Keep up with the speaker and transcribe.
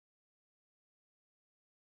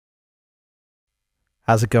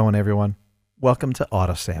How's it going, everyone? Welcome to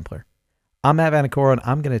AutoSampler. I'm Matt Vanacoro, and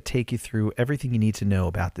I'm going to take you through everything you need to know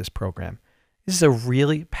about this program. This is a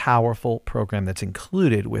really powerful program that's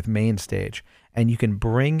included with MainStage, and you can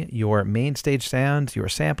bring your MainStage sounds, your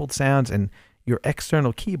sampled sounds, and your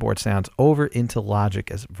external keyboard sounds over into Logic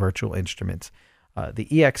as virtual instruments. The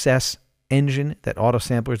EXS engine that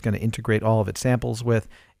AutoSampler is going to integrate all of its samples with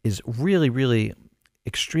is really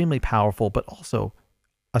extremely powerful, but also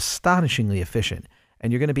astonishingly efficient.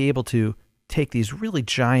 And you're going to be able to take these really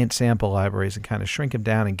giant sample libraries and kind of shrink them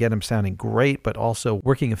down and get them sounding great, but also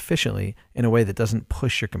working efficiently in a way that doesn't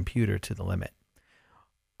push your computer to the limit.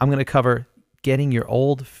 I'm going to cover getting your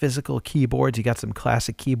old physical keyboards. You got some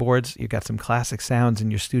classic keyboards, you got some classic sounds in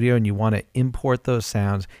your studio, and you want to import those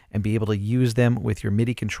sounds and be able to use them with your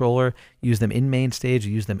MIDI controller, use them in MainStage,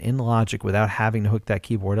 use them in Logic without having to hook that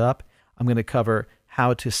keyboard up. I'm going to cover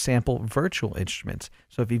how to sample virtual instruments.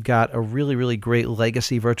 So if you've got a really great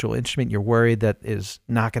legacy virtual instrument, you're worried that is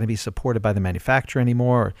not going to be supported by the manufacturer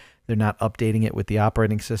anymore, or they're not updating it with the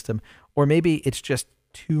operating system, or maybe it's just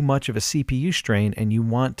too much of a CPU strain and you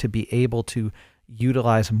want to be able to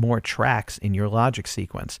utilize more tracks in your Logic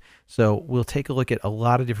sequence. So we'll take a look at a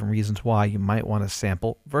lot of different reasons why you might want to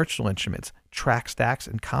sample virtual instruments, track stacks,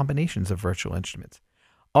 and combinations of virtual instruments.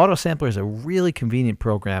 AutoSampler is a really convenient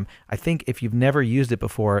program. I think if you've never used it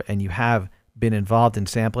before and you have been involved in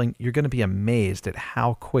sampling, you're going to be amazed at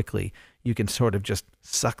how quickly you can sort of just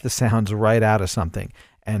suck the sounds right out of something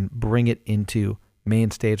and bring it into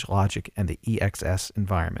MainStage, Logic, and the EXS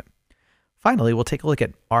environment. Finally, we'll take a look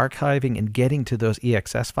at archiving and getting to those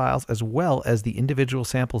EXS files as well as the individual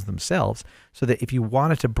samples themselves, so that if you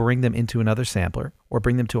wanted to bring them into another sampler or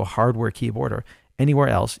bring them to a hardware keyboard or anywhere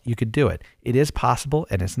else, you could do it. It is possible,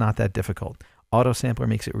 and it's not that difficult. AutoSampler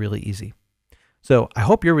makes it really easy. So I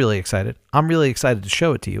hope you're really excited. I'm really excited to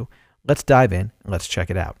show it to you. Let's dive in and let's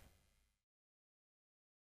check it out.